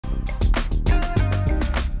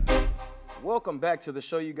Welcome back to the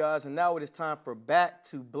show, you guys, and now it is time for Back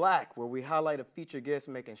to Black, where we highlight a featured guest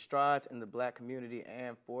making strides in the black community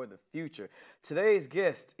and for the future. Today's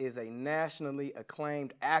guest is a nationally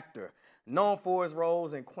acclaimed actor, known for his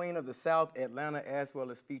roles in Queen of the South, Atlanta, as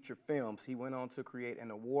well as feature films. He went on to create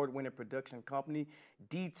an award-winning production company,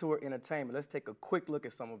 Detour Entertainment. Let's take a quick look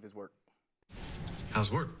at some of his work.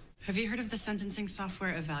 How's work? Have you heard of the sentencing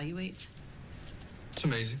software Evaluate? It's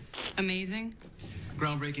amazing. Amazing?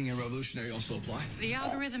 Groundbreaking and revolutionary also apply. The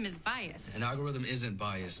algorithm is biased. An algorithm isn't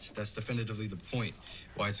biased. That's definitively the point.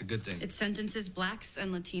 Why it's a good thing. It sentences blacks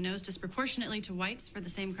and Latinos disproportionately to whites for the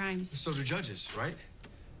same crimes. So do judges, right?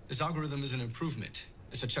 This algorithm is an improvement.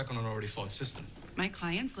 It's a check on an already flawed system. My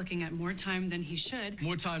client's looking at more time than he should.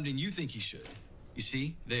 More time than you think he should. You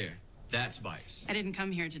see? There. That's bias. I didn't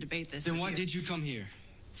come here to debate this. Then why did you come here?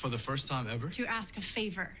 For the first time ever? To ask a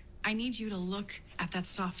favor. I need you to look at that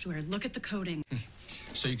software. Look at the coding.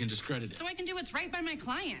 So you can discredit it. So I can do what's right by my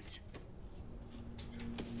client.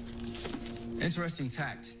 Interesting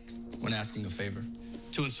tact when asking a favor.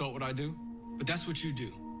 To insult what I do? But that's what you do.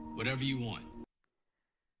 Whatever you want.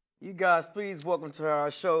 You guys, please welcome to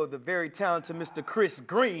our show the very talented Mr. Chris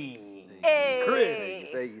Greene. Hey. Chris,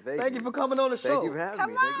 thank you for coming on the show. Thank you for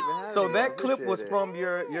having me. Thank you for having me. So that clip Appreciate was it. from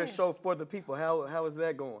your show For the People. How is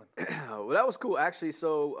that going? Well, that was cool, actually.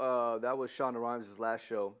 So that was Shonda Rhimes' last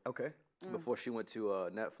show. Okay. Before she went to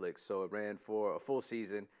Netflix. So it ran for a full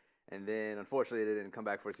season. And then, unfortunately, it didn't come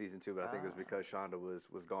back for season 2, but I think it was because Shonda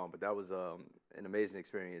was gone. But that was an amazing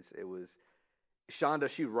experience. It was, Shonda,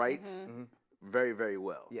 she writes very, very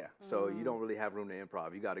well. Yeah. So you don't really have room to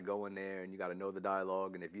improv. You got to go in there and you got to know the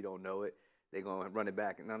dialogue. And if you don't know it, they're going to run it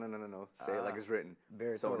back. No. Say it like it's written.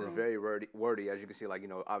 Very so thorough. it's very wordy. As you can see, like,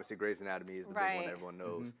 obviously Grey's Anatomy is the big one everyone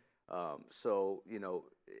knows. So,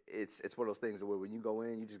 it's one of those things where when you go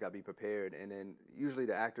in, you just got to be prepared. And then usually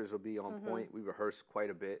the actors will be on point. We rehearse quite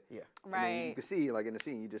a bit. Yeah. And then you can see, like in the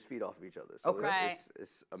scene, you just feed off of each other. So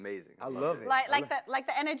it's amazing. I love it. Like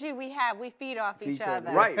the energy we have, we feed off each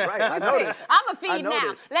other. Right. I noticed. I'm a feed now.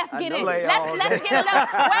 Let's get it. Let's get a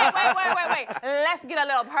little. Wait. Let's get a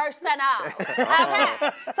little personal. Okay.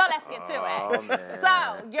 So let's get to it. Man.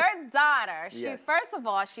 So your daughter, Yes. first of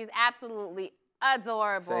all, she's absolutely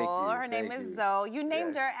adorable. Thank you. Her name Thank is you. Zoe. You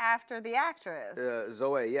named her after the actress.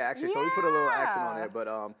 Zoe, yeah, actually. So we put a little accent on Yeah. there, but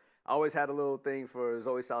I always had a little thing for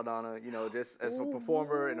Zoe Saldana, just as a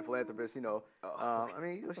performer and a philanthropist, I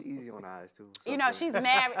mean, she's easy on the eyes too. So, She's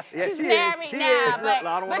married. Yeah, she's she married is. now, She but, is. No,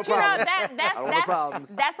 I don't want but no you know problems. I don't want no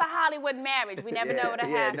problems. that's a Hollywood marriage. We never know what'll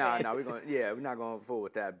happen. No, we're not going full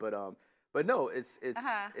with that, but no, it's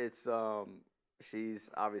she's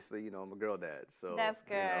obviously, I'm a girl dad, so That's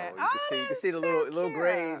good. You can see the so little cute.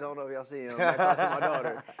 grays. I don't know if y'all see them. Across from my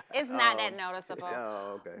daughter. It's not that noticeable.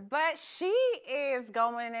 Oh, okay. But she is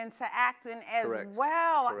going into acting as Correct.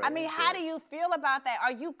 well. I Correct. mean, how do you feel about that?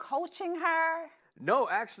 Are you coaching her? No,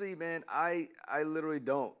 actually, man, I literally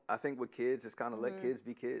don't. I think with kids, it's kind of let kids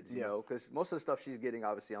be kids, you know, because most of the stuff she's getting,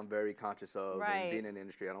 obviously, I'm very conscious of. Right. And being in the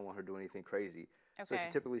industry, I don't want her to do anything crazy. So Okay. she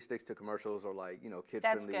typically sticks to commercials or like, That's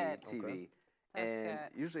kid-friendly good. TV. Okay. That's And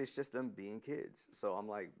good. usually it's just them being kids. So I'm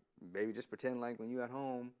like, baby, just pretend like when you at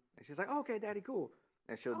home. And she's like, oh, okay, daddy, cool.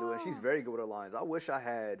 And she'll do it. And she's very good with her lines. I wish I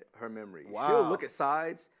had her memory. Wow. She'll look at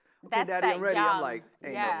sides. Okay, That's daddy, that I'm ready. young. I'm like,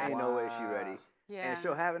 ain't no way she ready. Yeah. And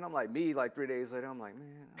she'll have it. And I'm like, like 3 days later, I'm like,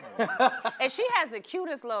 man. I don't know. And she has the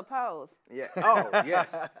cutest little pose. Yeah. Oh,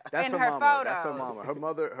 yes. That's In her her mama. That's her photos.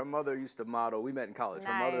 mama. Her mother used to model. We met in college.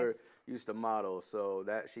 Her Nice. mother used to model, so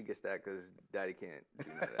that she gets that because daddy can't do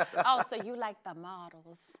none of that stuff. Oh, so you like the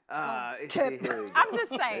models. Here we go. I'm just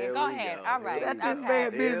saying. Here Go we ahead. go. All right. Here we This go.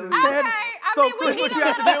 man Here business. we go. Okay. Candice. I So mean, Chris, we what need you a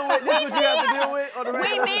have to deal with? This is what you have to deal with on the We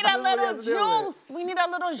regular? need This is a what we little have to deal with? juice. We need a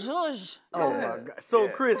little zhuzh. Oh my God. So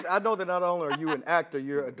Yeah. Chris, I know that not only are you an actor,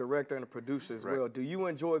 you're a director and a producer as well. Do you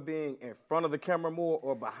enjoy being in front of the camera more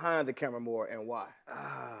or behind the camera more, and why?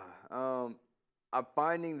 I'm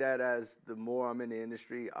finding that as the more I'm in the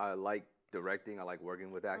industry, I like directing. I like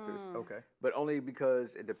working with actors. Okay. But only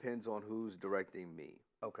because it depends on who's directing me.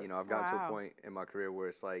 Okay. I've gotten to Wow. a point in my career where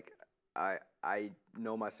it's like I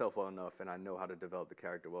know myself well enough and I know how to develop the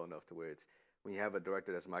character well enough to where it's when you have a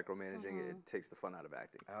director that's micromanaging, it takes the fun out of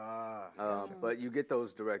acting. But you get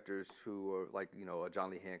those directors who are like, a John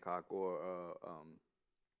Lee Hancock or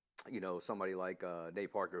somebody like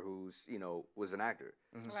Nate Parker, who's, was an actor.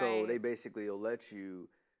 So Right. they basically will let you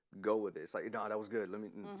go with it. It's like, no, that was good. Let me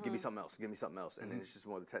give me something else. Give me something else. And then it's just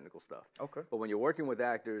more the technical stuff. Okay. But when you're working with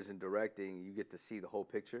actors and directing, you get to see the whole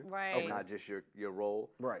picture, Right. not just your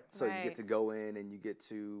role. Right. So you Right. get to go in and you get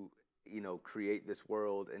to, you know, create this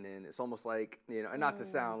world, and then it's almost like, you know, and not to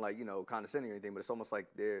sound like, you know, condescending or anything, but it's almost like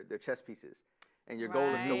they're chess pieces. And your goal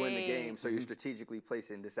is to win the game, so you're strategically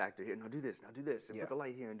placing this actor here. Now do this, and put the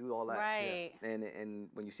light here, and do all that. Right. And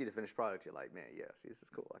when you see the finished product, you're like, man, yeah, see, this is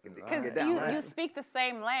cool. I can get down. Because you speak the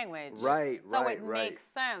same language. Right, so it makes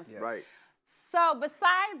sense. Yeah. Right. So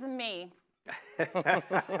besides me,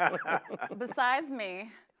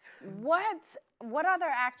 what other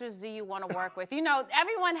actors do you want to work with? You know,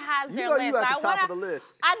 everyone has their list. You at the top of the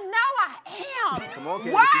list. I know I am. Come on, Candice.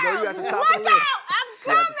 You know you at the top of the list. I'm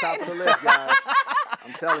coming. At the top of the list, guys.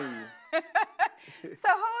 I'm telling you. So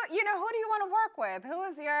who do you want to work with? Who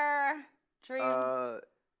is your dream?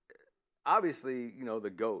 Obviously, you know, the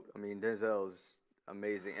GOAT. I mean, Denzel's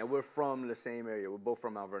amazing, and we're from the same area. We're both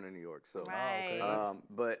from Mount Vernon, New York. So,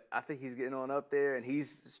 but I think he's getting on up there, and he's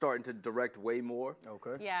starting to direct way more.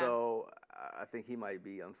 Okay. Yeah. So I think he might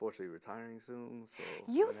be unfortunately retiring soon. So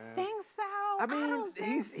you think so? I mean,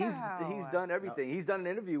 he's he's done everything. He's done an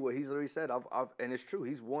interview where he's literally said, and it's true.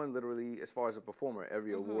 He's won literally, as far as a performer,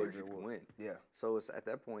 every award you can win. Yeah. So it's at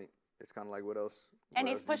that point. It's kind of like, what else? And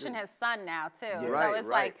he's pushing his son now too, yeah. so it's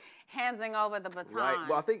like handing over the baton. Right.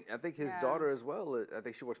 Well, I think his daughter as well. I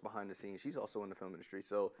think she works behind the scenes. She's also in the film industry.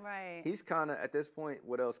 So he's kind of at this point.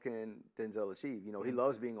 What else can Denzel achieve? You know, he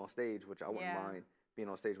loves being on stage, which I wouldn't mind being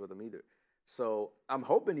on stage with him either. So I'm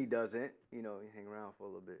hoping he doesn't. You know, hang around for a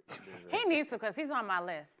little bit. He needs to, because he's on my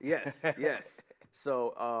list. Yes, yes.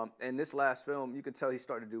 So in this last film, you could tell he's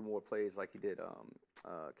starting to do more plays, like he did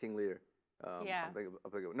King Lear.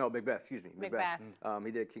 No, Macbeth, excuse me. Macbeth.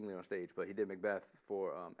 He did King Lear on stage, but he did Macbeth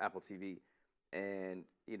for Apple TV. And,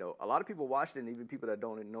 you know, a lot of people watched it, and even people that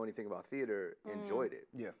don't know anything about theater enjoyed it.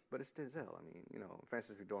 Yeah. But it's Denzel. I mean, you know,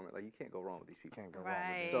 Francis McDormand, like, you can't go wrong with these people. Can't go wrong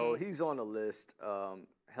with them. So he's on the list.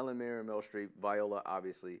 Helen Mirren, Meryl Streep, Viola,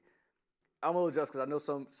 obviously. I'm a little jealous because I know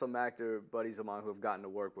some actor buddies of mine who have gotten to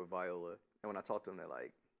work with Viola. And when I talk to them, they're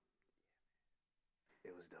like,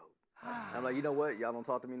 it was dope. I'm like, you know what? Y'all don't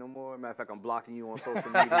talk to me no more. Matter of fact, I'm blocking you on social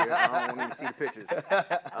media. I don't want to even see the pictures.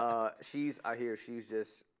 She's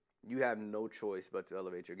just, you have no choice but to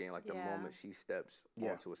elevate your game. Like the moment she steps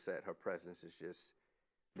onto a set, her presence is just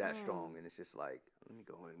that strong. And it's just like, let me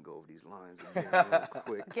go ahead and go over these lines again real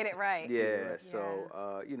quick. Get it right. Yeah.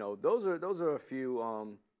 So, you know, those are a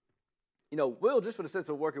few, you know, Will, just for the sense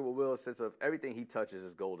of working with Will, a sense of everything he touches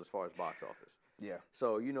is gold as far as box office. Yeah.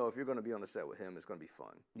 So, you know, if you're going to be on the set with him, it's going to be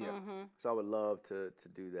fun. Yeah. So I would love to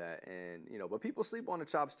do that. And, you know, but people sleep on the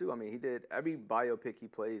chops too. I mean, he did every biopic he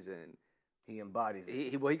plays in. He embodies it.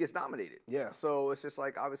 He gets nominated. Yeah. So it's just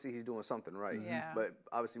like, obviously he's doing something right. Yeah. But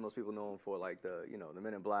obviously most people know him for like the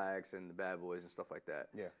Men in Blacks and the Bad Boys and stuff like that.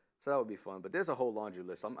 Yeah. So that would be fun. But there's a whole laundry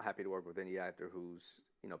list. I'm happy to work with any actor who's,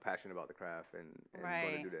 you know, passionate about the craft and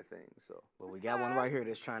want to do their thing. So. Well, we got one right here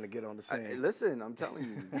that's trying to get on the scene. Listen, I'm telling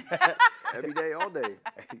you, every day, all day.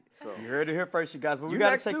 So you heard it here first, you guys. But we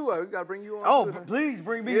got to too. We got to bring you on. Oh, please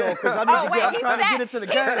bring me on, because I need to get. I'm trying to get into the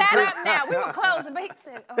game. He sat up now. We were closing, but he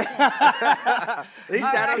said, okay. He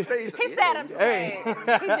sat up straight. He sat up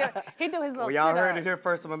straight. He do his little. Well, y'all heard it here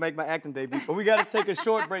first. I'm gonna make my acting debut, but we got to take a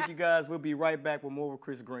short break, you guys. We'll be right back with more with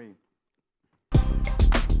Chris Greene.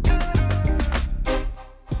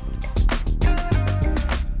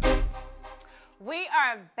 We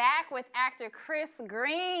are back with actor Chris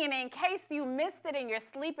Greene. In case you missed it and you're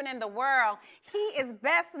sleeping in the world, he is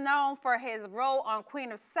best known for his role on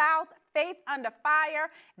Queen of South, Faith Under Fire,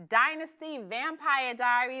 Dynasty, Vampire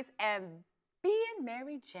Diaries, and Being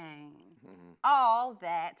Mary Jane. All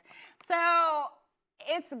that. So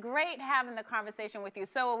it's great having the conversation with you.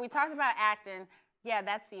 So we talked about acting. Yeah,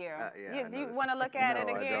 that's you. Do you want to look at it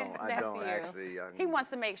again? I don't actually. He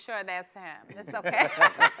wants to make sure that's him. It's okay.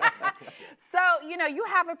 So, you know, you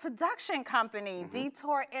have a production company,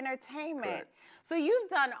 Detour Entertainment. Correct. So you've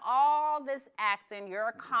done all this acting. You're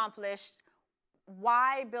accomplished.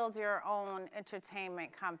 Why build your own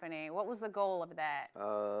entertainment company? What was the goal of that?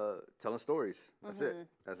 Telling stories. That's it.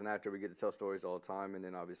 As an actor, we get to tell stories all the time, and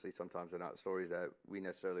then obviously sometimes they're not stories that we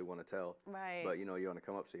necessarily want to tell. Right. But, you know, you're on the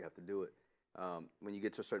come up, so you have to do it. When you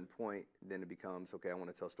get to a certain point, then it becomes, okay, I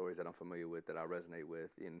want to tell stories that I'm familiar with, that I resonate with,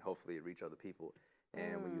 and hopefully it reach other people.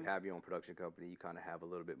 And when you have your own production company, you kind of have a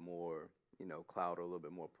little bit more, you know, clout or a little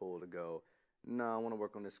bit more pull to go, no, I want to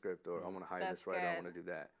work on this script, or I want to hire this writer, I want to do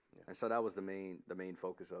that. Yeah. And so that was the main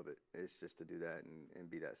focus of it. It's just to do that and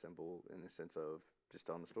be that simple in the sense of just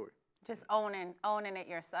telling the story. Just owning it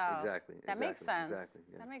yourself. Exactly. That makes sense. Exactly.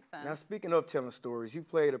 Yeah. That makes sense. Now, speaking of telling stories, you've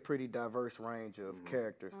played a pretty diverse range of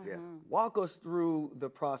characters. Yeah. Walk us through the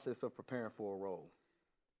process of preparing for a role.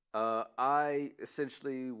 I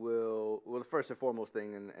essentially will, well, the first and foremost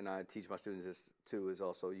thing, and I teach my students this too, is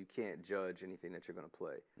also you can't judge anything that you're going to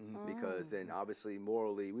play. Because then obviously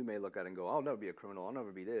morally, we may look at it and go, I'll never be a criminal, I'll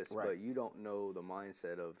never be this, but you don't know the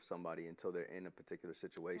mindset of somebody until they're in a particular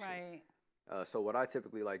situation. Right. So what I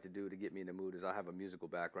typically like to do to get me in the mood is I have a musical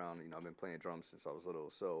background. You know, I've been playing drums since I was little.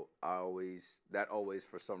 So that always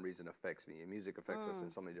for some reason affects me. And music affects us in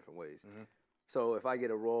so many different ways. So if I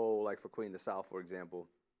get a role like for Queen of the South, for example,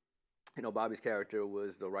 you know, Bobby's character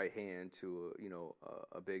was the right hand to, you know,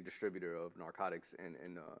 a big distributor of narcotics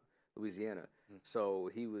in Louisiana. So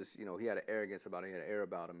he was, you know, he had an arrogance about him, he had an air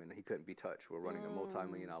about him, and he couldn't be touched. We're running a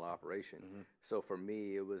multi-million-dollar operation. So for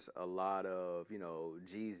me, it was a lot of, you know,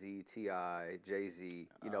 Jeezy, T.I., Jay-Z,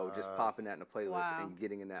 you know, just popping that in a playlist and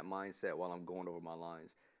getting in that mindset while I'm going over my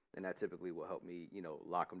lines. And that typically will help me, you know,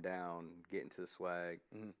 lock them down, get into the swag,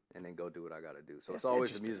 and then go do what I got to do. So it's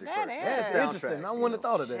always the music first. That's interesting. I wouldn't have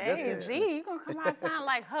thought of that. Jay-Z, you going to come out sound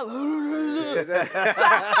like her.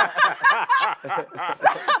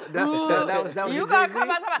 that was you going to come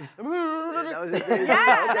out sound like, that was Jay-Z.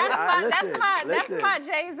 Yeah, that's my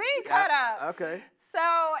Jay-Z cut up. Okay. So,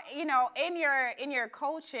 you know, in your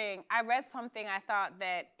coaching, I read something I thought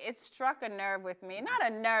that it struck a nerve with me. Not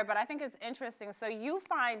a nerve, but I think it's interesting. So you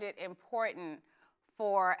find it important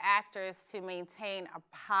for actors to maintain a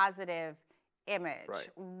positive image. Right.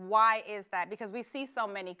 Why is that? Because we see so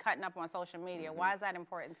many cutting up on social media. Why is that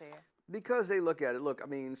important to you? Because they look at it. Look, I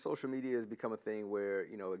mean, social media has become a thing where,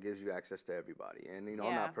 you know, it gives you access to everybody. And, you know,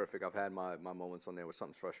 I'm not perfect. I've had my moments on there where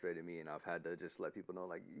something's frustrated me, and I've had to just let people know,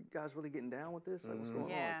 like, you guys really getting down with this? Like, what's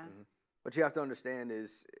going on? What you have to understand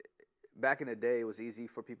is, back in the day, it was easy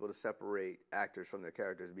for people to separate actors from their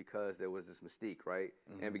characters because there was this mystique, right?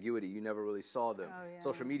 Ambiguity. You never really saw them.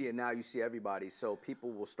 Social media, now you see everybody, so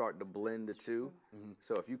people will start to blend the two.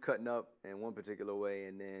 So if you cutting up in one particular way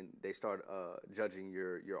and then they start judging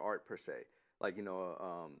your art per se, like, you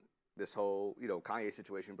know, this whole, you know, Kanye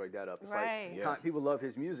situation, break that up. It's like people love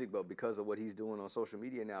his music, but because of what he's doing on social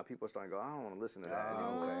media now, people are starting to go, I don't want to listen to that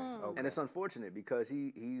anymore. And it's unfortunate because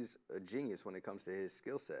he's a genius when it comes to his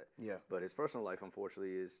skill set. But his personal life,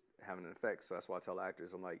 unfortunately, is having an effect. So that's why I tell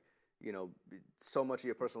actors, I'm like, you know, so much of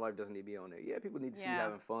your personal life doesn't need to be on there. Yeah, people need to see you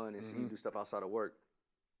having fun and see you do stuff outside of work.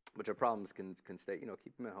 But your problems can stay, you know,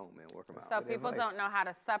 keep them at home, man, work them out. So people don't know how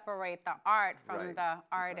to separate the art from the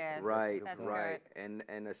artist. That's good. And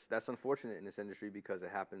that's unfortunate in this industry because it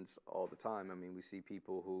happens all the time. I mean, we see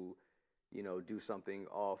people who, you know, do something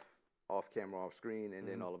off camera, off screen, and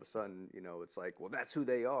then all of a sudden, you know, it's like, well, that's who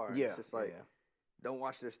they are. It's just like, don't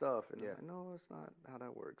watch their stuff. And like, no, it's not how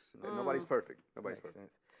that works. Nobody's perfect. Nobody's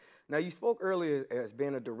perfect. Now, you spoke earlier as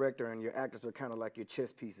being a director, and your actors are kind of like your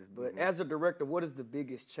chess pieces. But as a director, what is the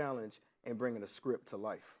biggest challenge in bringing a script to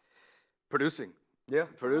life? Producing. Yeah.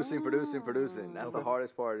 Producing. That's the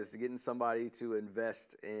hardest part, is getting somebody to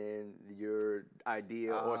invest in your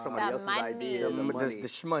idea or somebody else's idea. The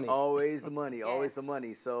shmoney. Always the money, always the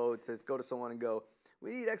money. So to go to someone and go,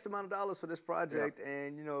 we need X amount of dollars for this project,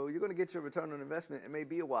 and, you know, you're going to get your return on investment. It may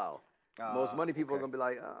be a while. Most money people are going to be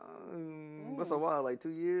like, what's a while, like 2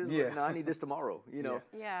 years? Like, no, I need this tomorrow, you know?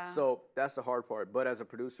 So that's the hard part. But as a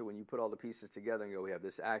producer, when you put all the pieces together and go, we have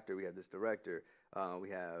this actor, we have this director, we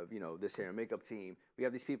have, you know, this hair and makeup team, we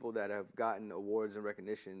have these people that have gotten awards and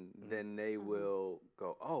recognition, then they will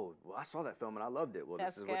go, oh, well, I saw that film and I loved it. Well,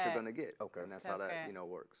 this is what you're going to get. And that's how that, you know,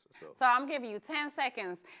 works. So I'm giving you 10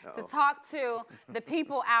 seconds to talk to the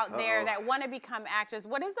people out there that want to become actors.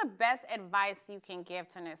 What is the best advice you can give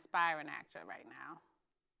to an aspiring actor right now?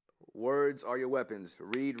 Words are your weapons.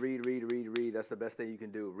 Read. That's the best thing you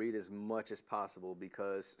can do. Read as much as possible,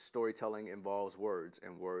 because storytelling involves words,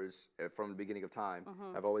 and words from the beginning of time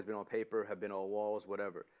have always been on paper, have been on walls,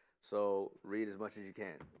 whatever. So read as much as you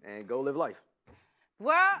can and go live life.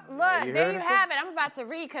 Well, look, there you have it. I'm about to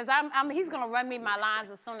read because he's going to run me my lines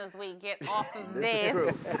as soon as we get off of this. This is true.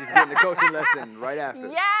 She's getting a coaching lesson right after.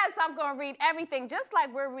 Yes, I'm going to read everything, just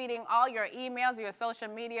like we're reading all your emails, your social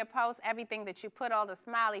media posts, everything that you put, all the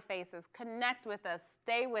smiley faces. Connect with us.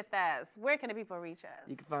 Stay with us. Where can the people reach us?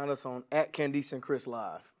 You can find us on @Candice and Kris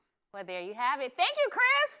Live. Well, there you have it. Thank you,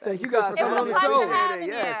 Chris. Thank you guys for coming on the show.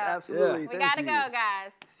 Yes, absolutely. We got to go,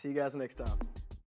 guys. See you guys next time.